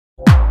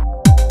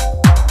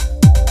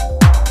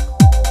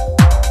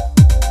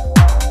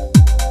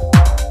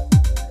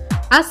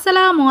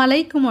আসসালামু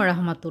আলাইকুম ওয়া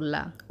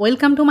রাহমাতুল্লাহ।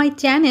 Welcome to my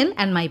channel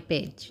and my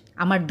page.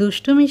 আমার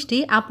দুষ্টু মিষ্টি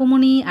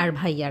আপুমনি আর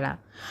ভাইয়ারা,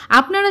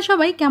 আপনারা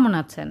সবাই কেমন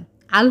আছেন?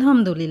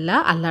 আলহামদুলিল্লাহ,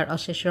 আল্লাহর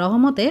অশেষ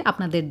রহমতে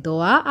আপনাদের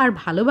দোয়া আর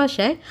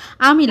ভালোবাসায়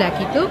আমি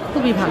লাকি তো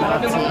খুবই ভালো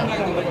আছি।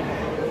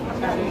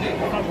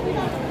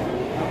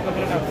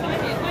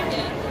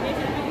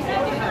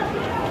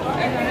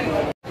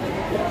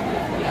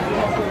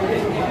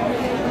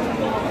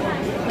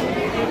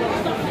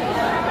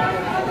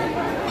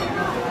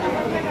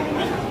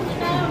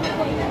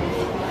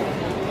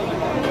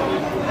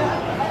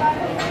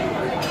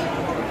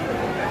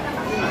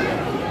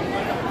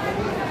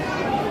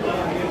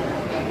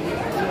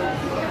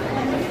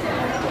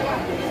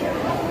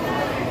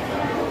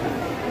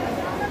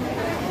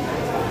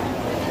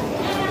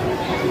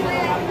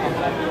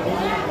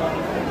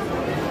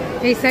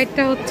 এই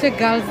সাইডটা হচ্ছে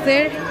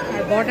গার্লসদের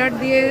আর বর্ডার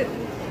দিয়ে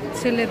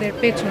ছেলেদের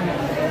পেছনে।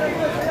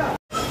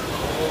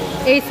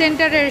 এই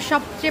সেন্টারের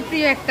সবচেয়ে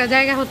প্রিয় একটা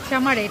জায়গা হচ্ছে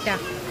আমার এটা।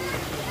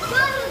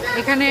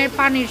 এখানে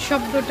পানির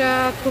শব্দটা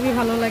খুবই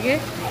ভালো লাগে।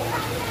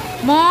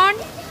 মন,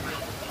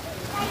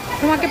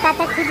 তোমাকে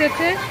পাপা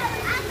খুঁজেছে।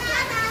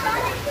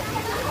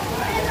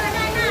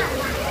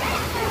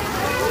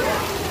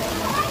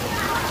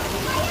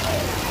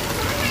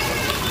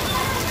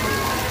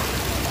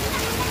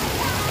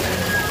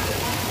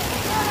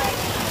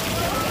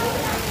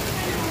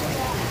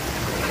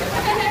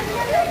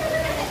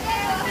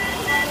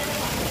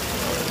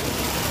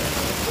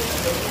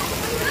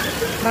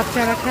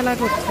 বাচ্চারা খেলা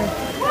করছে।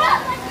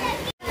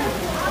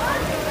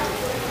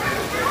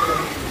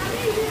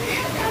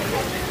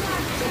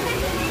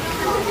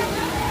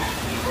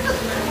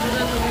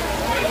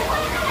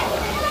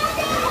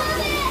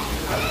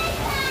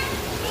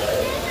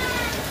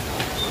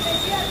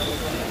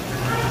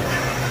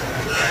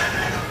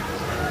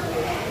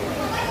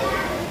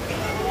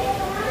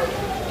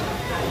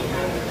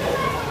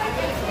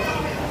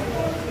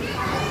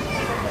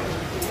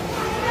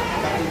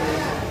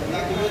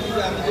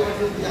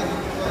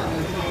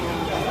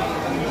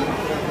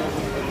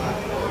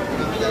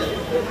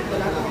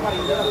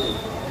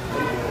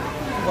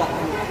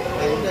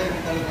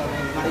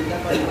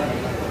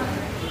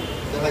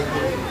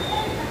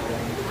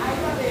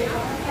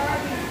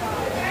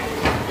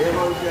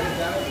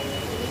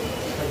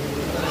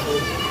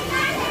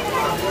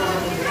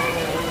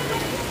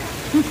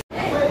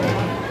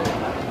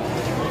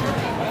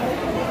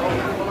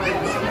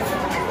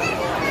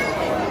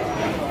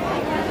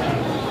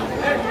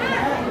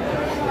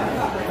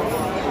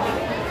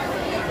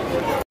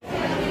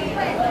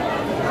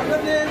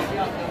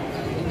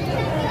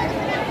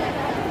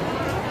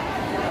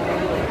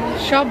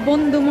 সব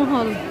বন্ধু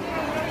মহল।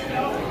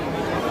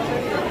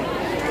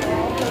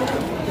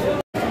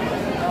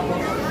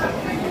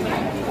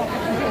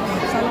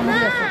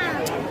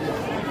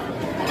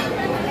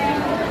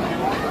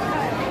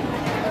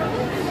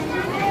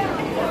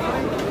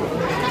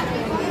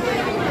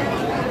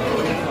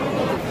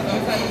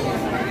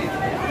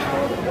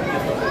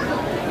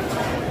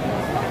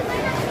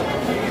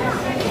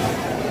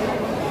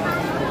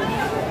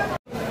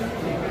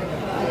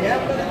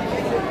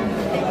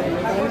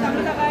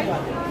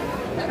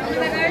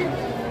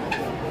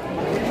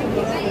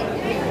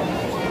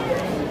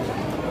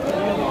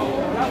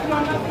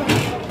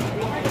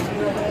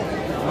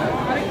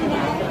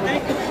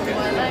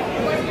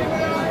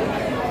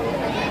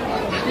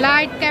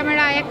 Light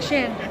camera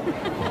action.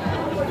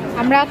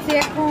 আমরা আছি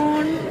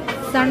এখন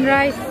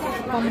সানরাইজ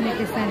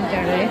কমিউনিটি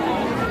সেন্টারে।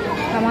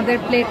 আমাদের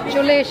প্লেট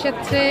চলে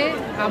এসেছে,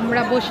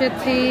 আমরা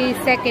বসেছি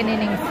সেকেন্ড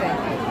ইনিংসে।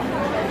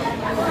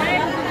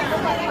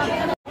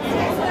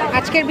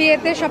 আজকের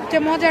বিয়েতে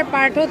সবচেয়ে মজার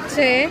পার্ট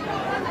হচ্ছে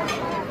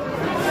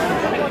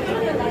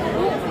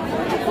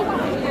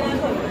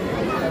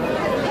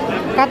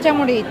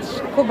কাঁচামরিচ।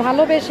 খুব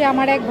ভালোবেসে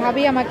আমার এক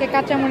ভাবি আমাকে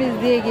কাঁচামরিচ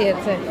দিয়ে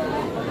গিয়েছে।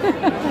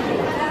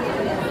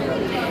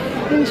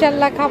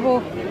 ইনশাল্লাহ খাবো।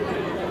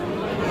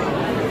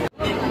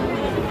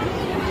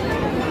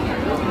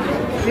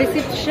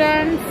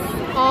 Reception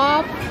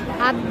of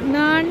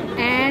Adnan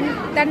and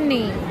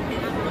Tanni.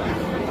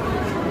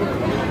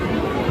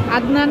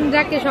 Adnan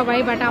ডাকে সবাই,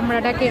 বাট আমরা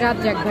ডাকি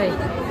রাজ্জাক ভাই।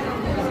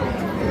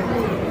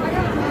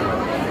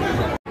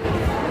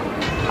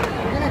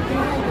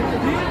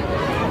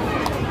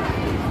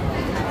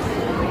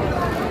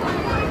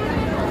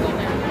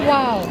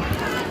 ওয়াও,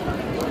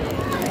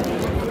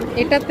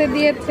 এটাতে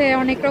দিয়েছে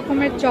অনেক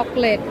রকমের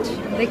চকলেট।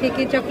 দেখি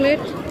কি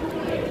চকলেট?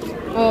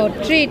 ও,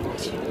 ট্রিট।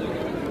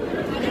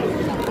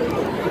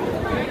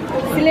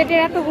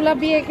 সিলেটের এতগুলা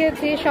বিয়ে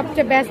খেয়েছি,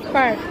 সবচেয়ে বেস্ট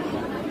পার্ট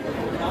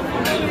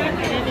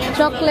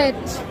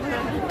চকলেট।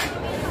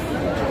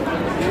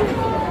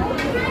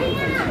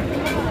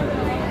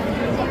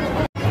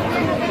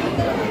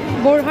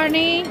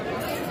 বোরহানি,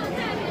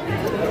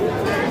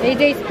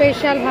 এইটাই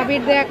স্পেশাল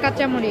ভাবির দেয়া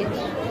কাঁচামরিচ,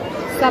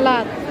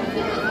 সালাদ।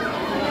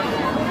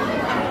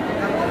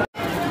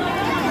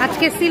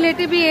 আজকে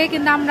সিলেটে বিয়ে,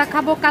 কিন্তু আমরা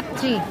খাবো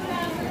কাচ্চি।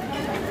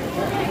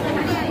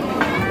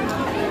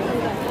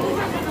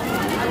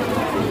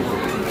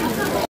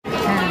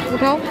 হ্যাঁ,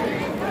 উঠাও।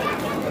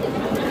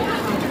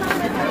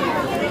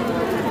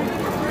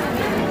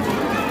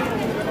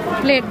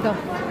 প্লেট দাও,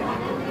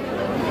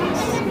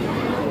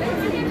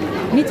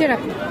 নিচে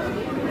রাখো।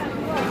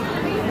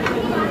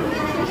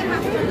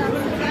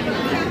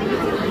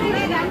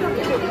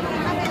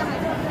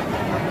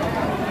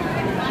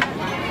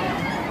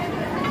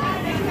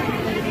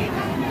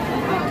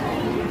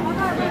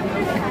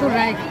 তো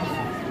রাইট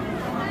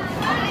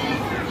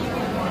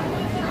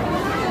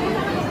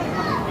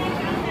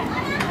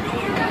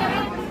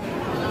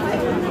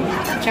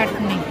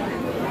চাটনি,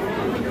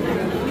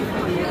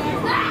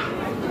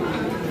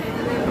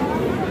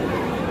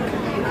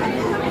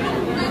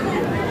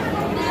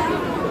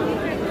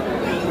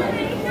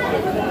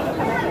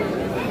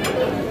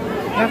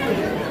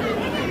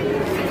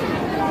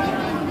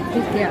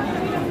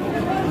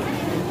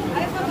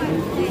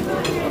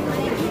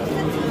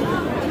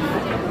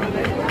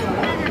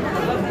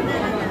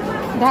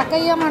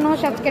 ঢাকাইয়া মানুষ,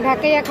 আজকে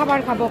ঢাকাইয়া খাবার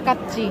খাবো,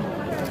 কাচ্চি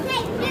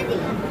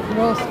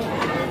রোস্ট।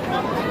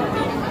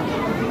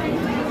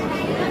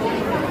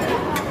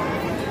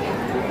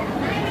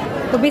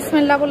 তো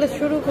বিসমিল্লাহ বলে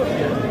শুরু করি।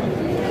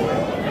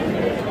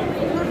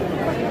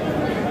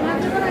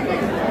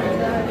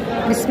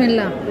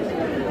 বিসমিল্লাহ।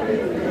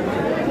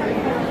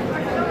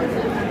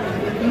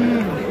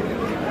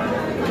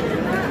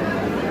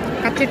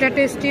 কাচ্চিটা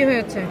টেস্টি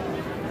হয়েছে,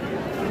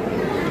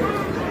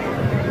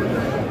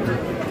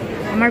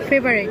 আমার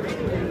ফেভারিট।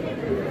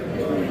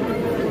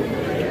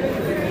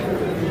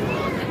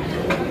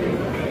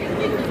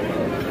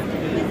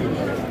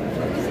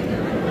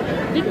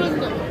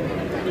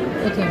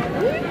 ওকে,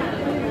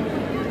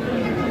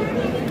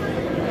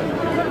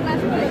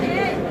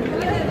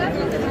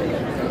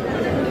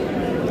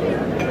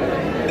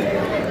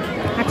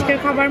 আজকের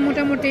খাবার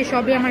মোটামুটি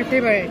সবই আমার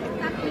ফেভারিট,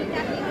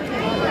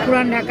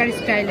 পুরান ঢাকার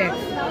স্টাইলের।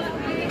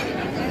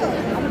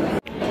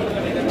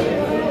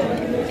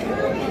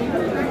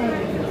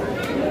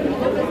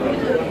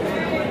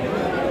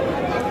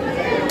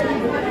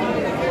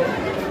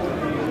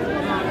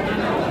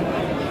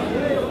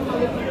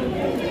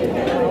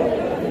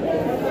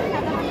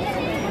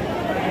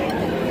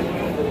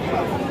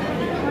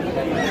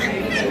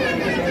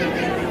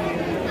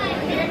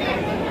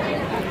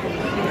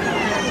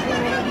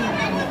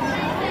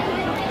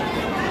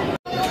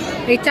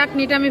 এই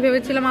চাটনিটা আমি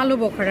ভেবেছিলাম আলু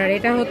বোখারার,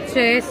 এটা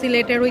হচ্ছে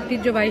সিলেটের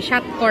ঐতিহ্যবাহী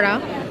সাতকরা,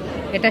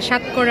 এটা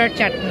সাতকরার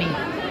চাটনি।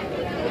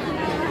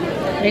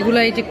 এগুলো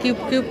এই যে কিউব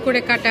কিউব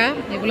করে কাটা,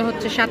 এগুলো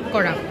হচ্ছে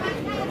সাতকরা।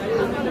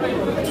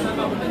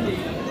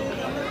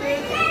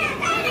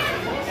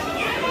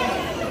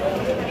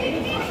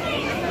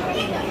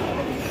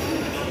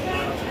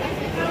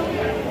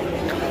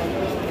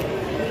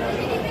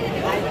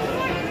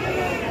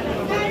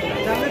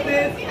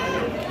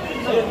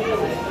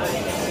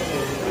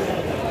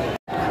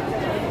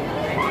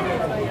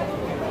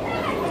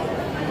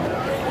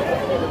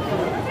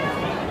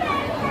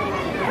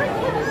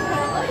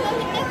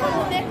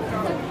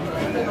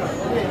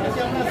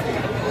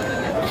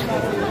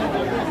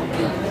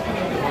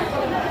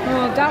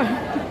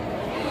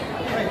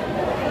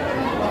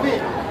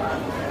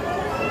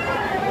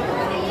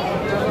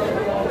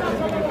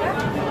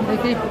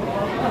 দেখি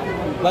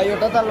ভাই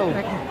ওটা তালো,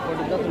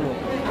 ওটা তালো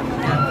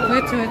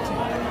হয়েছে হয়েছে।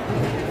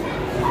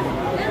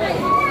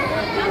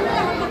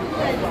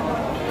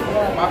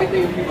 পাবিতে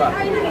ইউটিউবা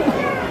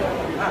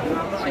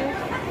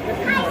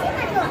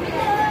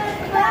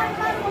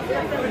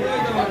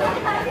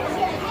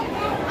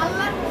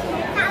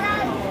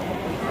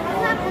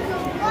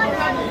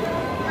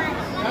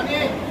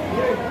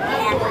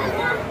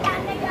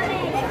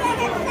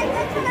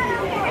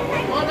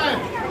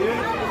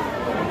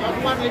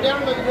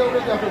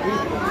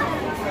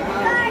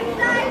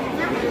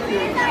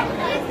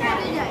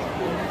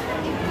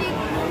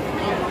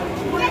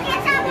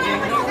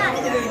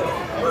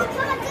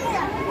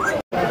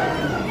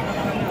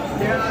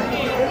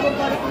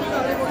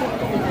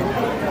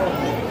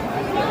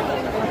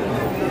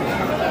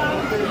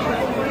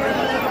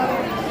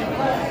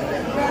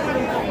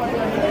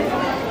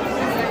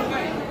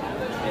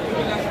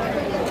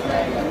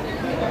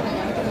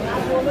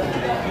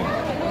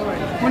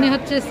মনে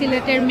হচ্ছে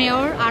সিলেটের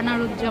মেয়র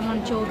আনারুজ্জামান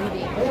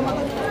চৌধুরী।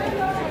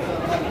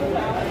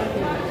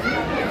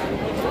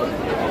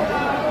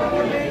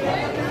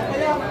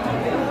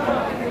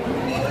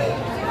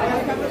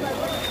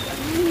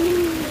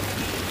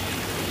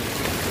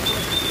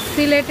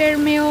 সিলেটের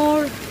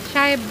মেয়র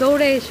সাহেব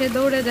দৌড়ে এসে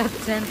দৌড়ে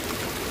যাচ্ছেন।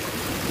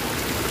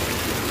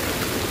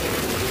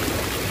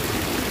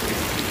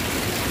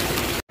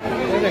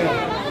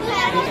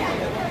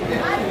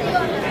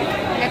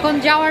 এখন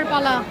যাওয়ার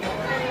পালা।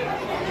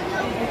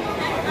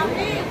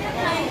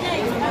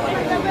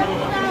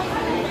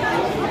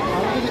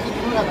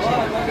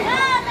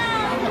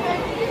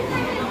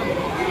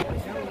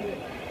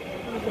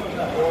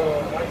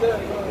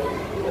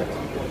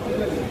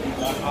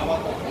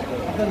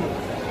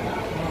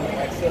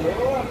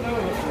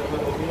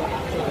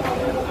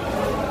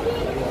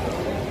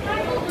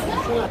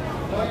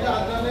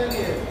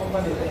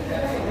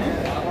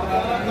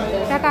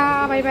 Tata,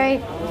 bye bye.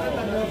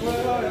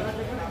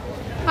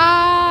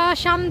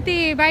 শান্তি,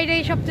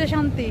 বাইরেই সবচেয়ে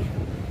শান্তি,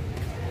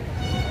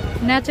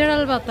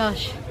 ন্যাচারাল বাতাস।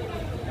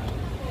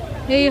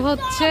 এই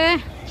হচ্ছে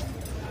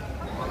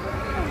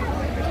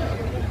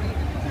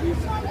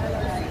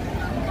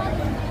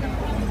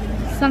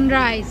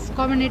সানরাইজ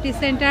কমিউনিটি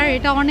সেন্টার।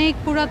 এটা অনেক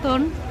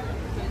পুরাতন,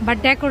 বাট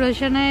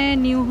ডেকোরেশনে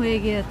নিউ হয়ে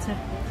গিয়েছে।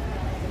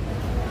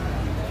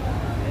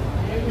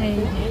 এই